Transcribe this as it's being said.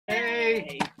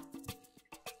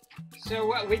So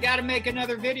what? We got to make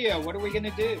another video. What are we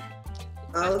gonna do?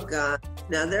 Oh God,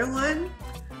 another one?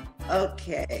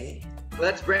 Okay.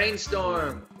 Let's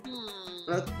brainstorm.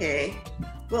 Okay.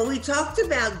 Well, we talked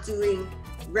about doing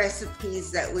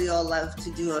recipes that we all love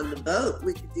to do on the boat.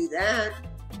 We could do that.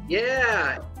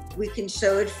 Yeah. We can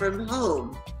show it from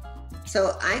home.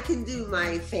 So I can do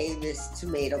my famous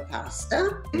tomato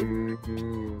pasta.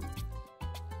 Mm-hmm.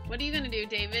 What are you gonna do,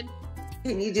 David?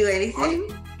 Can you do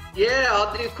anything? Yeah,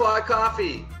 I'll do quad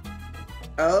coffee.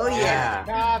 Oh yeah.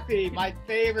 Coffee, my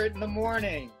favorite in the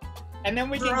morning. And then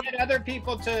we can get other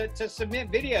people to submit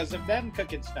videos of them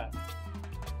cooking stuff.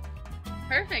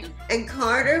 Perfect. And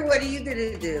Carter, what are you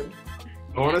gonna do?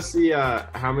 I want to see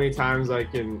how many times I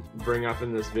can bring up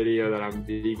in this video that I'm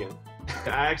vegan.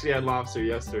 I actually had lobster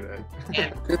yesterday.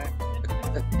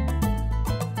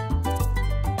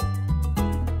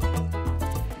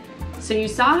 So you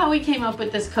saw how we came up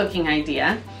with this cooking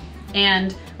idea,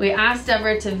 and we asked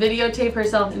Deborah to videotape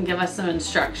herself and give us some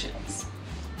instructions.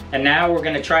 And now we're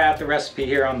gonna try out the recipe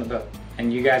here on the boat,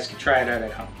 and you guys can try it out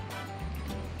at home.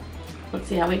 Let's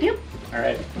see how we do. All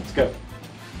right, let's go.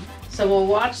 So we'll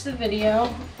watch the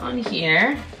video on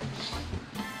here.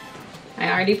 I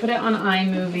already put it on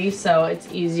iMovie, so it's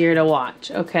easier to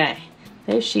watch. Okay,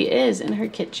 there she is in her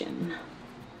kitchen.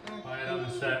 Quiet on the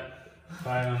set.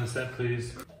 Quiet on the set,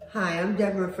 please. Hi, I'm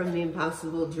Deborah from The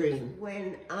Impossible Dream.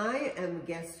 When I am a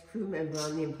guest crew member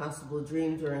on The Impossible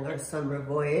Dream during our summer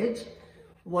voyage,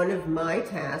 one of my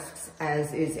tasks,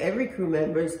 as is every crew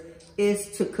member's, is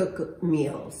to cook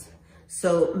meals.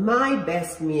 So my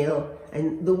best meal,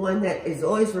 and the one that is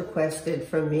always requested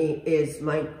from me, is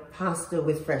my pasta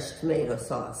with fresh tomato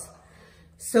sauce.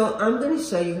 So I'm going to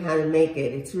show you how to make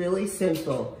it. It's really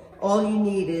simple. All you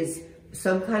need is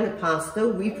some kind of pasta.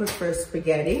 We prefer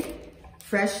spaghetti,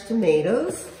 fresh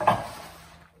tomatoes,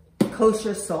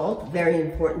 kosher salt, very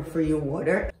important for your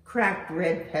water, cracked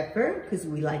red pepper, because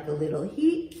we like a little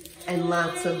heat, and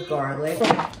lots of garlic.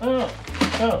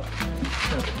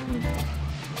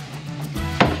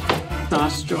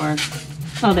 Sauce drawer.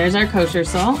 Oh, there's our kosher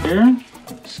salt.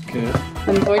 It's good.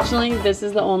 Unfortunately, this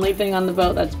is the only thing on the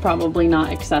boat that's probably not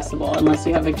accessible unless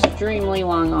you have extremely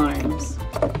long arms.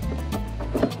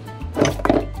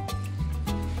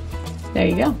 There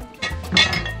you go.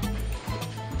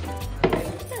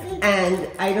 And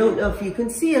I don't know if you can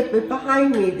see it, but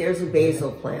behind me there's a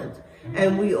basil plant.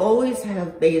 And we always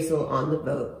have basil on the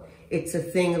boat. It's a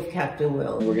thing of Captain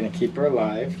Will. We're gonna keep her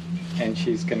alive, and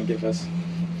she's gonna give us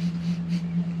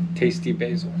tasty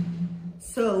basil.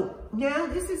 So now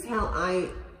this is how I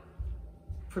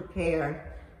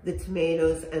prepare the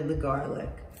tomatoes and the garlic.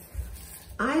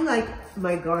 I like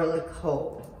my garlic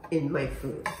whole in my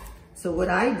food. So what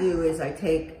I do is I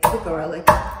take the garlic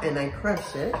and I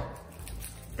crush it,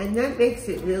 and that makes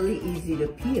it really easy to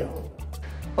peel.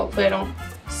 Hopefully I don't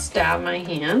stab my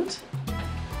hand.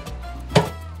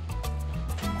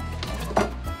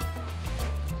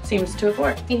 Seems to have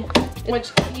worked.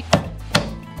 Which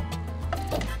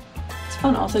it's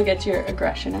fun, also gets your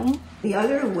aggression out. The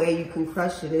other way you can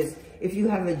crush it is if you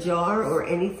have a jar or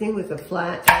anything with a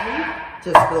flat end,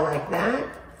 just go like that,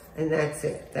 and that's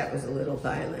it. That was a little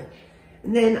violent.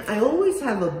 And then I always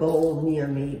have a bowl near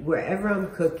me wherever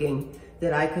I'm cooking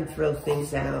that I can throw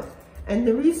things out. And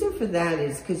the reason for that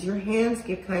is because your hands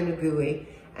get kind of gooey.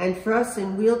 And for us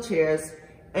in wheelchairs,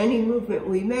 any movement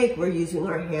we make, we're using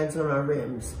our hands on our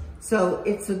rims. So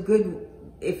it's a good,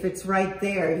 if it's right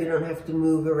there, you don't have to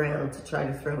move around to try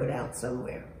to throw it out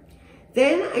somewhere.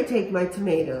 Then I take my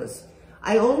tomatoes.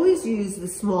 I always use the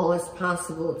smallest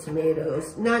possible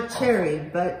tomatoes, not cherry,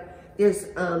 but there's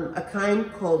a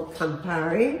kind called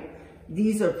Campari.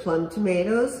 These are plum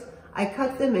tomatoes. I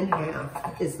cut them in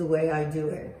half is the way I do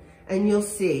it. And you'll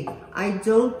see, I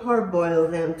don't parboil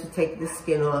them to take the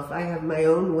skin off. I have my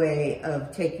own way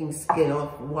of taking skin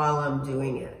off while I'm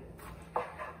doing it.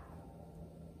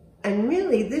 And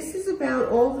really, this is about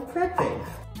all the prepping.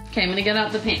 Okay, I'm gonna get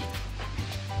out the pan.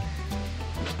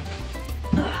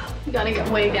 You gotta get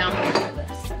way down here for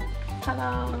this.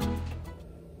 Ta-da!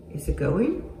 Is it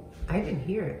going? I didn't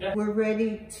hear it. We're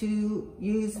ready to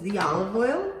use the olive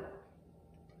oil.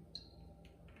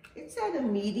 It's at a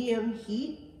medium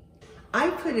heat. I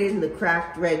put in the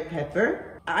cracked red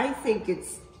pepper. I think it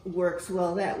works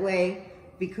well that way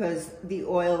because the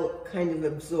oil kind of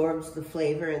absorbs the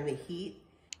flavor and the heat.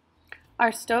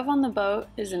 Our stove on the boat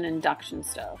is an induction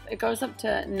stove. It goes up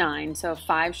to 9, so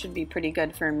 5 should be pretty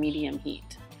good for a medium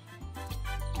heat.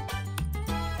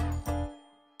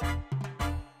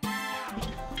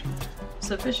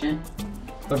 Sufficient?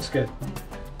 Looks good.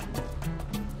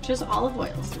 Just olive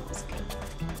oil smells good.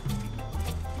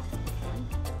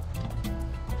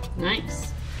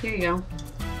 Nice. Here you go.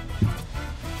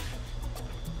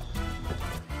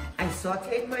 I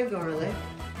sauteed my garlic,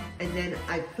 and then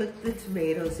I put the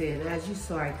tomatoes in. As you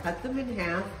saw, I cut them in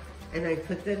half, and I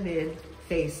put them in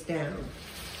face down.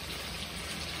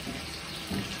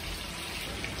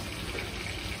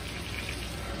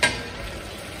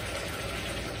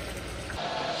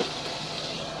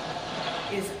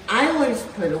 I always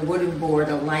put a wooden board,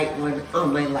 a light one,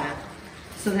 on my lap.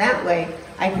 So that way,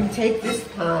 I can take this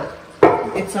pot,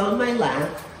 it's on my lap,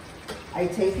 I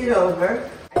take it over,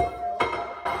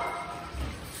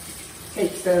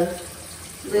 takes a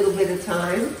little bit of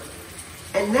time,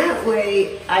 and that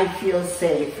way I feel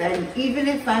safe. And even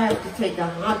if I have to take a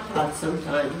hot pot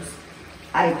sometimes,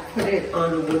 I put it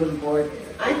on a wooden board.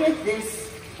 I get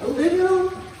this a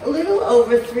little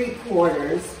over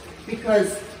 3/4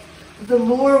 because the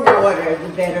more water, the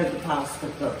better the pasta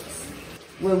cooks.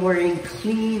 When we're in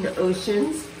clean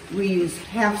oceans, we use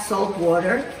half salt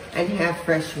water and half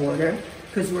fresh water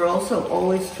because we're also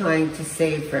always trying to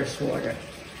save fresh water.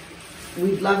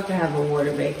 We'd love to have a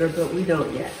water maker, but we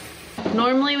don't yet.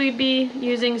 Normally we'd be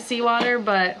using seawater,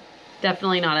 but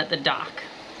definitely not at the dock.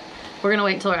 We're gonna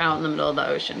wait till we're out in the middle of the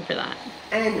ocean for that.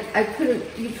 And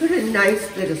you put a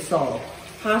nice bit of salt.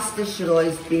 Pasta should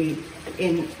always be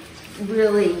in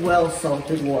really well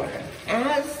salted water.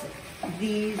 As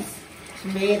these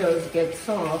tomatoes get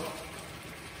soft,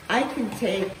 I can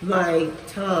take my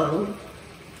tongue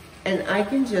and I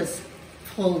can just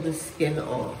pull the skin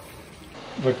off.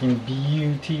 Looking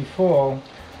beautiful.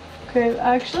 Okay,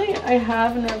 actually, I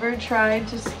have never tried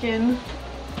to skin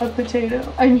a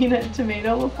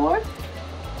tomato before.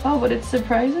 Oh, but it's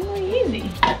surprisingly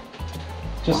easy.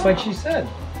 Just like she said.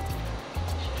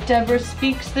 Deborah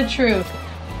speaks the truth.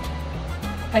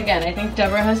 Again, I think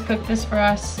Deborah has cooked this for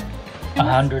us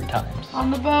 100 times.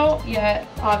 on the boat, yet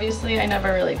obviously I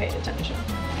never really paid attention.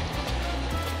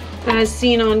 As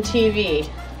seen on TV.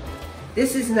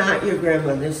 This is not your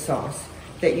grandmother's sauce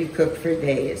that you cook for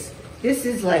days. This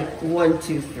is like 1,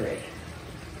 2, 3,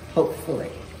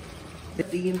 hopefully.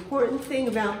 The important thing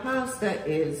about pasta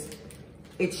is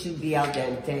it should be al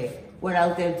dente. What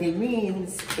al dente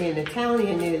means in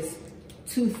Italian is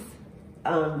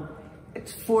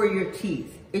it's for your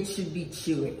teeth. It should be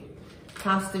chewy.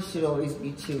 Pasta should always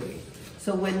be chewy.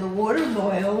 So when the water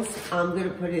boils, I'm gonna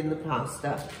put in the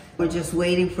pasta. We're just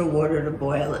waiting for water to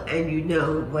boil, and you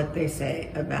know what they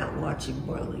say about watching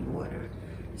boiling water.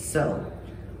 So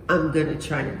I'm gonna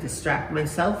try to distract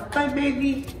myself by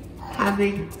maybe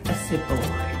having a sip of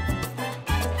wine.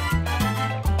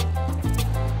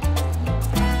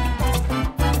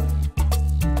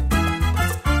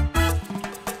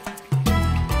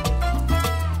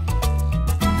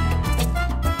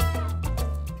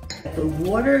 The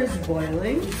water is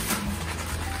boiling,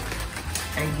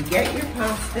 and you get your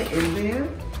pasta in there.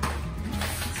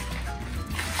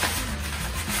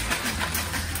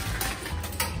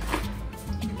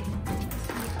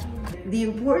 The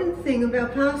important thing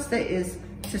about pasta is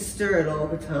to stir it all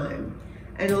the time,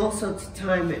 and also to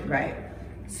time it right.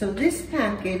 So this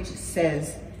package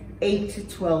says 8 to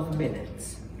 12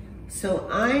 minutes. So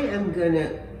I am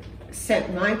gonna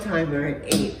set my timer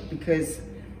at 8 because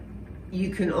you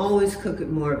can always cook it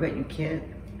more, but you can't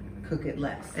cook it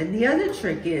less. And the other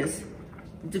trick is,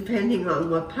 depending on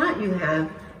what pot you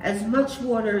have, as much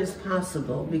water as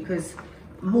possible, because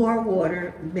more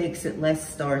water makes it less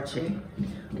starchy.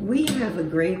 We have a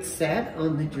great set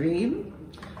on the Dream.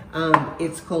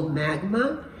 It's called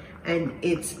Magma, and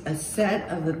it's a set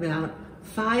of about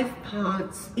 5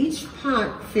 pots. Each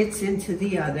pot fits into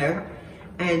the other,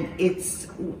 and it's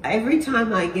every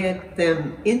time I get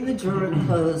them in the drawer and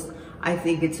closed, I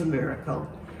think it's a miracle,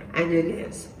 and it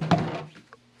is.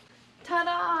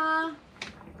 Ta-da!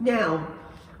 Now,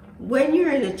 when you're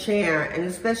in a chair, and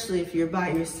especially if you're by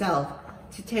yourself,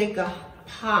 to take a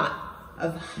pot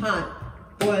of hot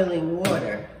boiling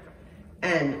water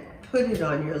and put it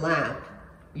on your lap,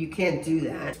 you can't do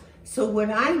that. So what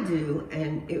I do,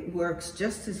 and it works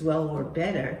just as well or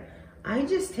better, I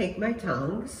just take my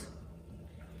tongs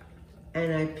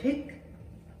and I pick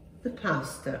the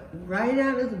pasta right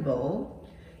out of the bowl.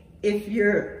 If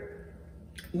you're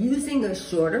using a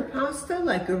shorter pasta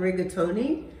like a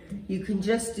rigatoni, you can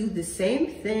just do the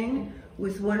same thing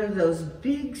with one of those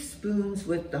big spoons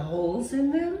with the holes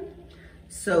in them.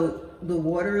 So the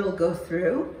water will go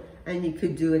through, and you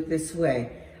could do it this way.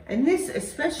 And this,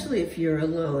 especially if you're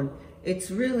alone,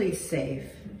 it's really safe.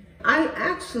 I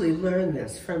actually learned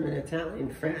this from an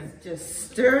Italian friend. Just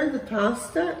stir the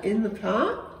pasta in the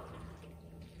pot.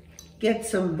 Get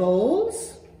some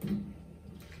bowls.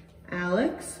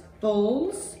 Alex,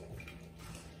 bowls.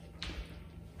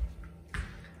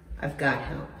 I've got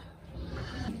help.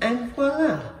 And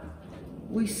voila,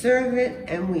 we serve it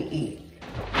and we eat.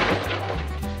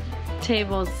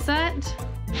 Table's set.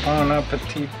 Bon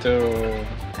appetito.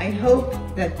 I hope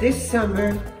that this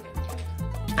summer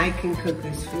I can cook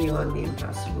this for you on the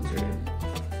Impossible Journey.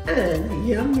 And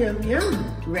yum, yum,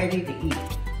 yum, ready to eat.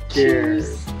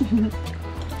 Cheers.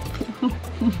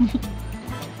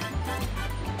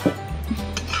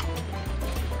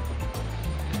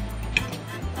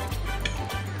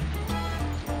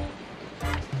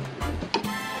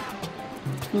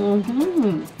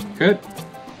 Mm-hmm. Good.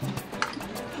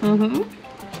 Mm-hmm.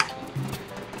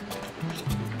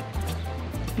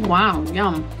 Wow,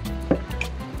 yum.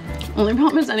 Only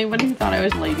problem is anybody who thought I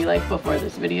was ladylike before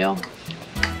this video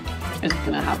is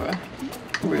gonna have a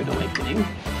rude awakening.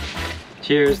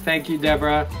 Cheers. Thank you,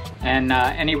 Deborah. And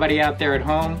anybody out there at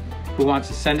home who wants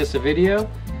to send us a video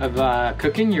of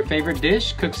cooking your favorite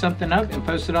dish, cook something up and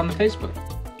post it on the Facebook.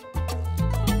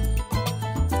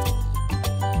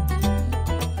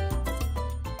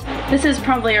 This is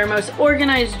probably our most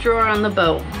organized drawer on the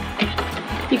boat.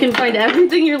 You can find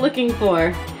everything you're looking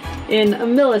for in a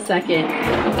millisecond.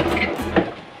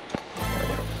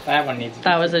 That one needs to be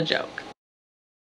That was a joke.